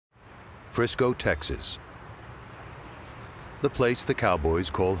Frisco, Texas, the place the Cowboys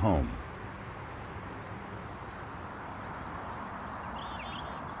call home.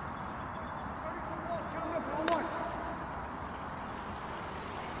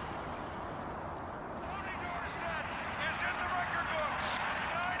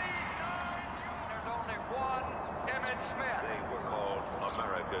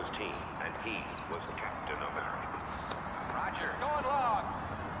 Team, and he was Captain America. Roger, going long.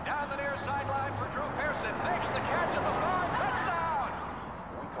 Down the near sideline for Drew Pearson. Makes the catch at the far touchdown.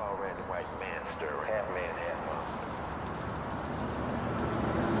 We call Randy White man stir, half man, half monster.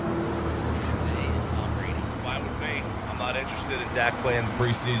 Tom Brady, fine with me. I'm not interested in Dak playing the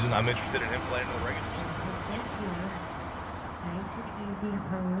preseason. I'm interested in him playing in the regular season. Nice and easy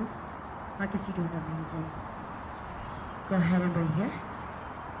hold. Marcus, you're doing amazing. Go ahead and bring here.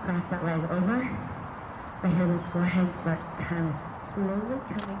 Cross that leg over. Right here, let's go ahead and start kind of slowly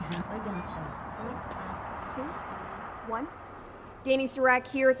coming halfway down. Just 2, 1. Danny Surratt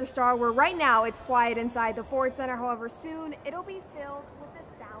here at the Star, where right now it's quiet inside the Ford Center. However, soon it'll be filled with the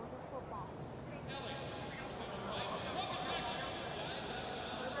sound of football.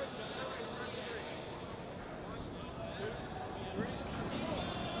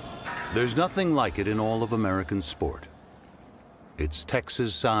 There's nothing like it in all of American sport. It's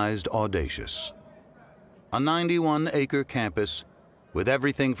Texas-sized audacious. A 91-acre campus with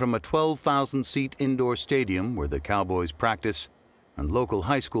everything from a 12,000-seat indoor stadium where the Cowboys practice and local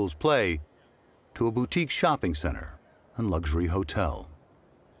high schools play to a boutique shopping center and luxury hotel.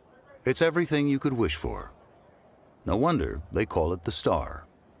 It's everything you could wish for. No wonder they call it the Star.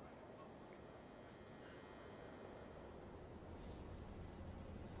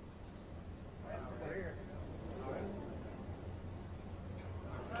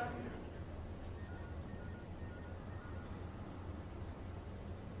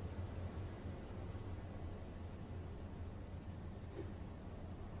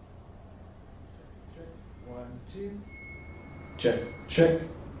 One, two. Check, check.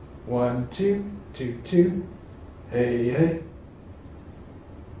 1, 2, 2, 2. Hey, hey.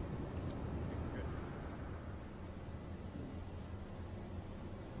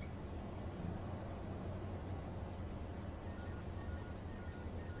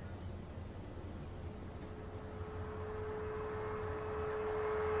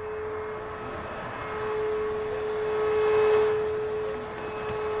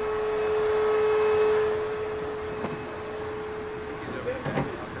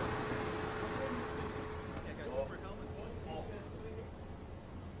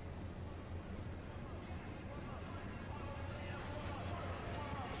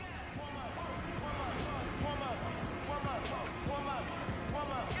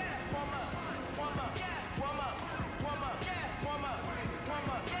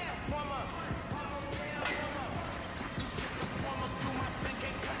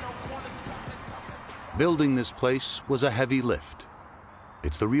 Building this place was a heavy lift.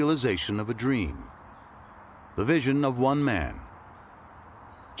 It's the realization of a dream, the vision of one man,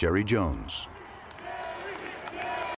 Jerry Jones.